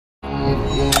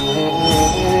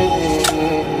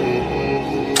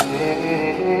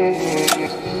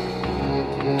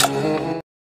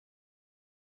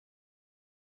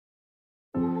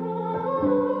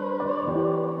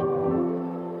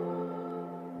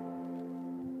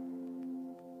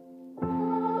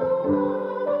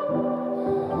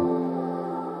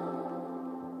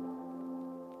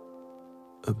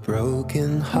A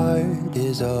broken heart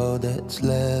is all that's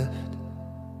left.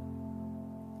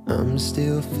 I'm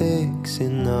still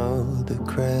fixing all the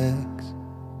cracks.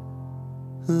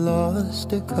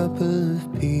 Lost a couple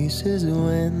of pieces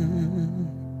when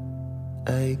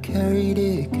I carried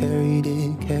it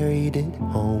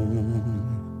home.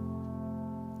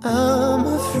 I'm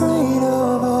afraid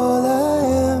of all I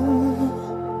am.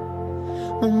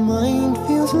 My mind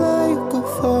feels like a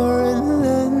foreign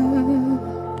land.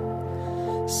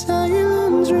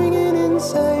 Silence ringing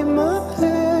inside my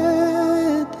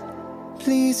head.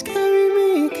 Please carry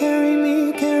me, carry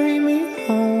me, carry me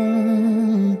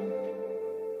home.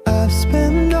 I've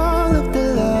spent all of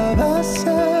the love I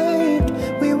saved.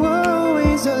 We were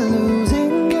always a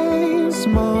losing game.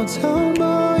 Small town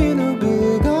boy in a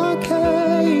big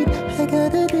arcade. I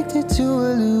got addicted to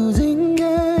a losing game.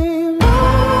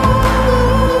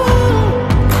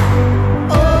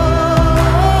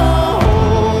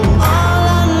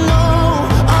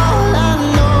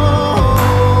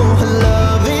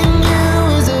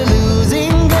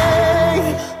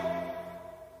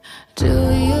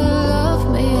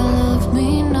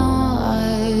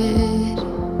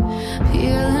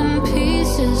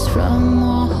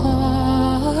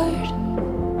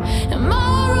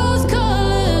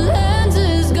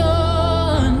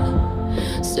 Gone.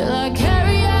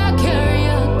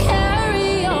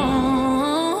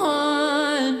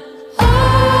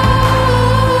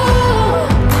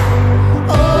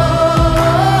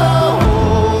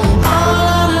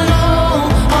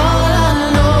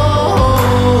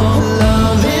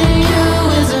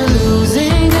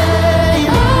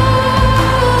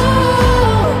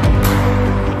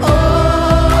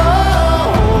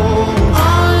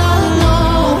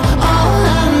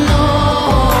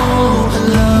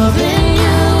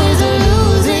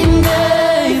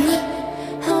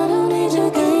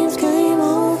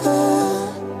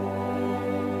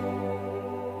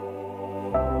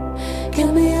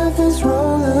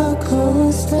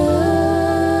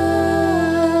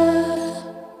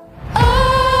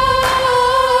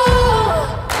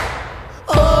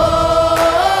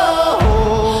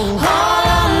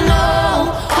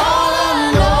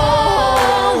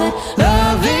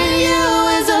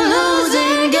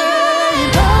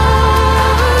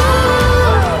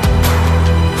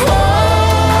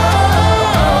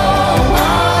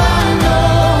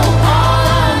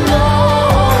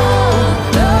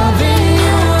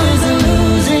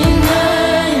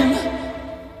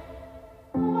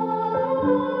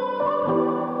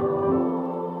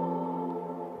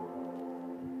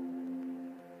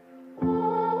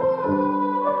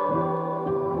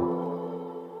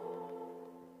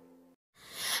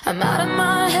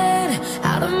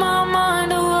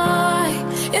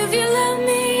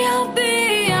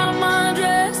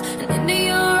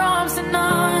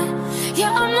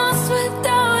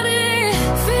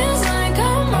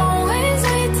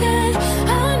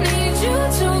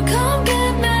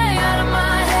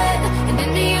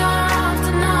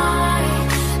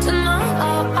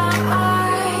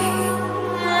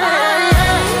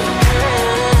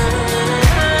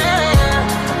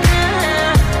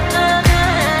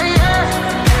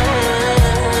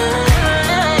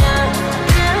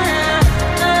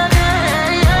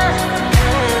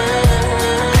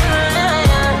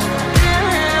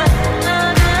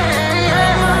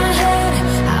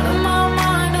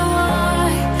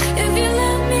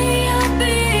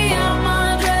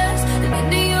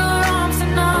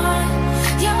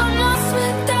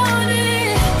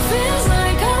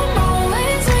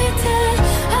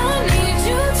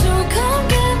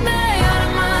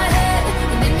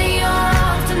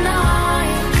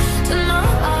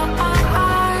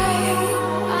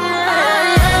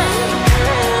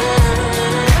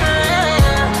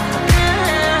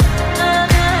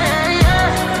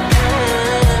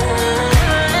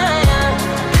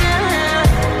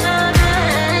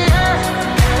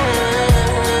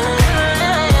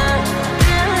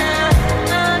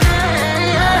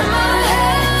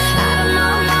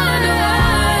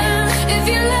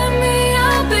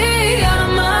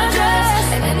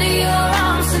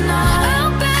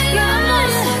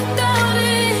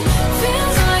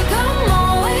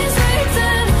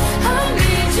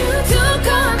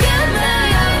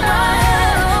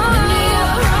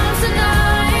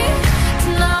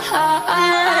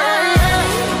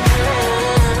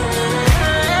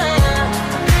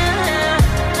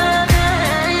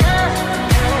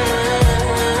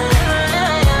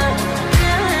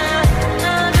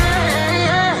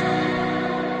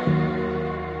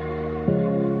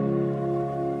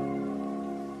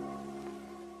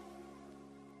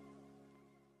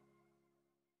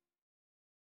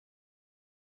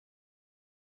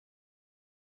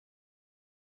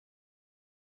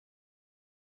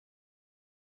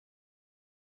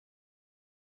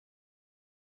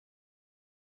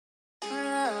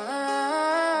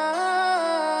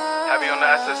 be on the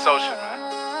SS social, man.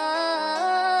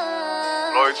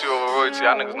 Loyalty over royalty,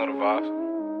 y'all niggas know the vibes.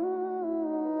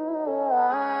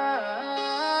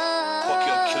 Fuck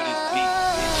your kill this beat,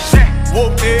 bitch.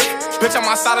 Whooped it, bitch, I'm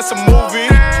outside of some movie.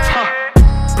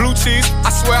 Blue cheese, I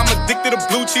swear I'm addicted to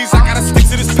blue cheese. I gotta stick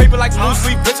to this paper like blue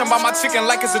sleep. Bitch, I'm by my chicken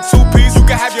like it's a two-piece. You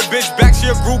can have your bitch back, she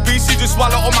a groupie. She just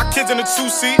swallow all my kids in a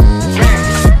two-seat.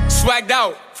 Swagged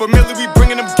out, familiar, we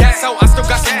bringing them gas out. I still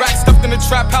got some racks stuffed in the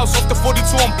trap house. Off the 42,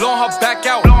 I'm blowing her back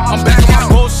out. I'm back on my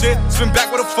bullshit, spin back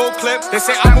with a full clip. They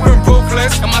say I'm moving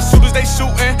ruthless, and my shooters they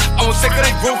shooting. I won't take her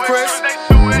they roof, Chris.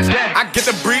 I get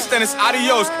the breeze, then it's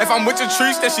adios. If I'm with your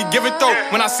trees, then she give it though.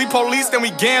 When I see police, then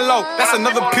we gang low. That's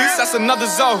another piece, that's another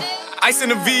zone. Ice in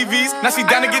the VVs, now she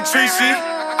down to get treachy.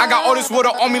 I got all this water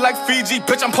on me like Fiji.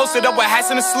 Bitch, I'm posted up with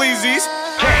hats and the sleazies.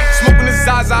 Smoking the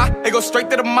Zaza, it go straight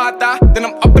to the Mata. Then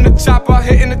I'm up in the chopper,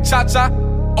 hitting the cha-cha.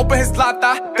 Open his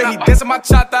lata, then he dancing my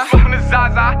chata. Smoking the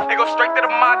Zaza, it go straight to the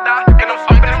Mata. Then I'm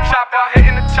up in the chopper,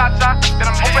 hitting the cha-cha. Then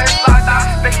I'm open his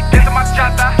lata, then he dancing my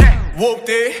chata. Whooped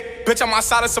it, bitch, I'm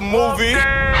outside of some movie.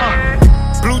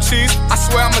 Blue cheese, I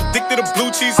swear I'm addicted to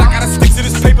blue cheese. I gotta stick to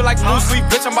this paper like blue sleep.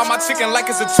 Bitch, I'm by my chicken like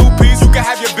it's a two-piece. You can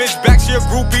have your bitch back, she a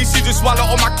groupie. She just swallow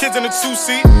all my kids in a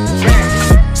two-seat.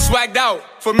 Swagged out,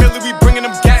 familiar, we bringing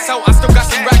them gas out. I still got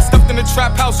some racks stuffed in the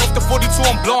trap house. Off the 42,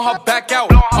 I'm blowing her back out.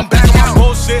 I'm back on my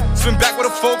bullshit, spin back with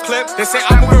a full clip. They say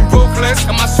I'm moving ruthless,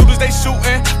 and my shooters they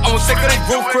shooting. I won't take her they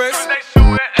roof, Chris.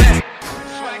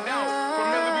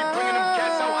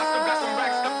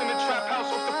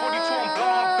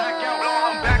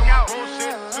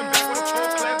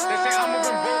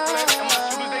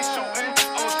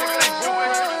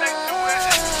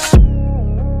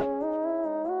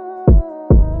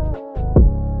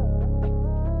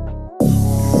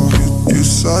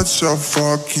 Such a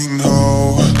fucking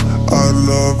hoe, I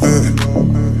love it.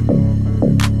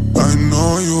 I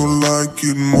know you like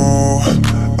it more,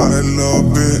 I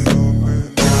love it.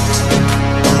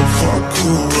 I fuck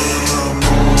you when I'm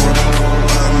bored,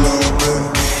 I love it.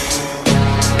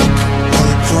 I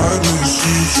cried when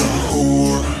she's a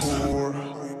whore.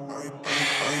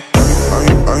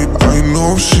 I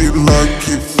know she like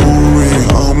it for me.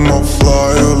 I'm a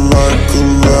flyer like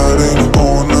Aladdin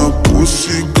on a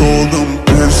pussy golden.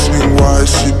 Why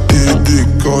she did it,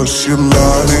 cause she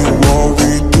lying. What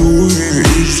we do here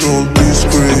is so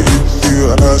discreet. If you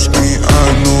ask me, I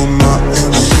know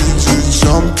nothing. She just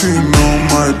jumping on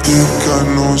my dick. I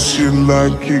know she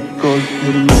like it cause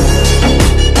she like it.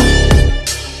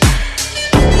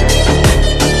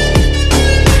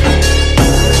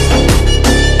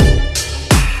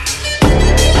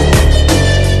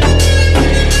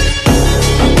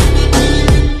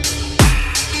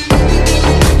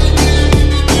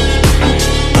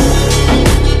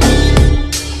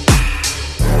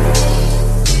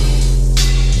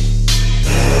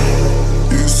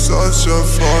 Such a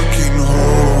fucking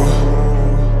hoe.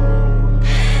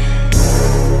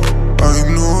 I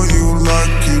know you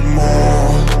like it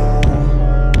more.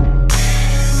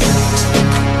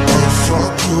 I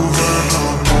fuck you when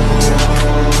I'm bored.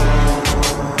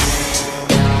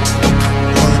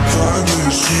 I cry when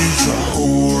she's a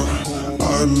whore. I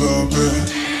love it.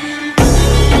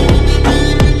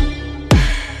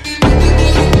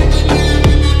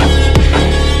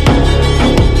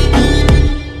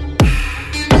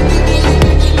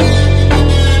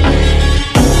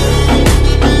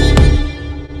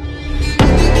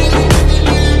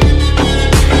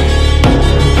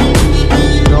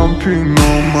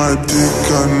 On my dick,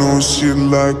 I know she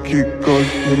like it cause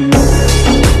she like it.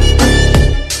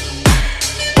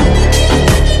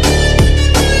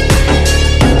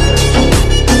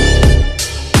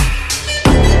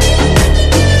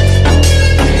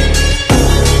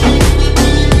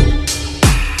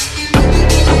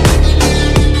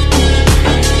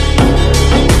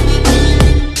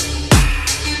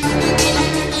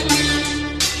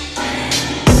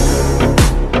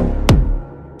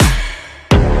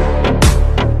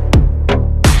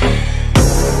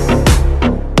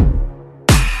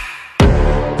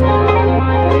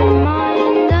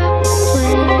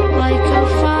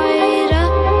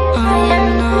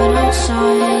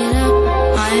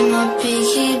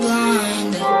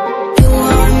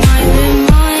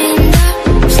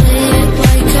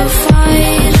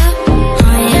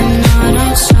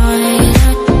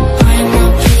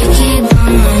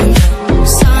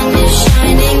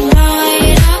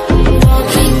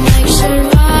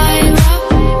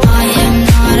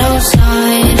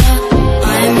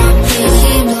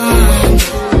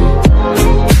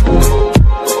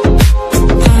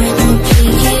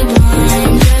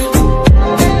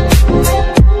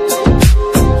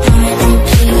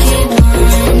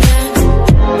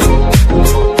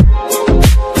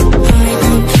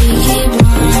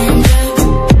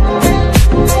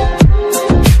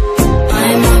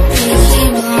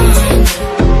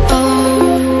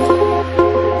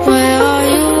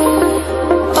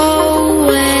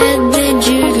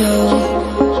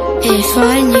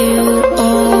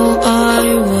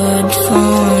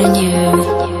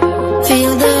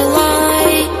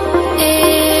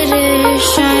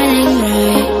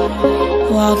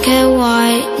 dark and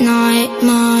white night.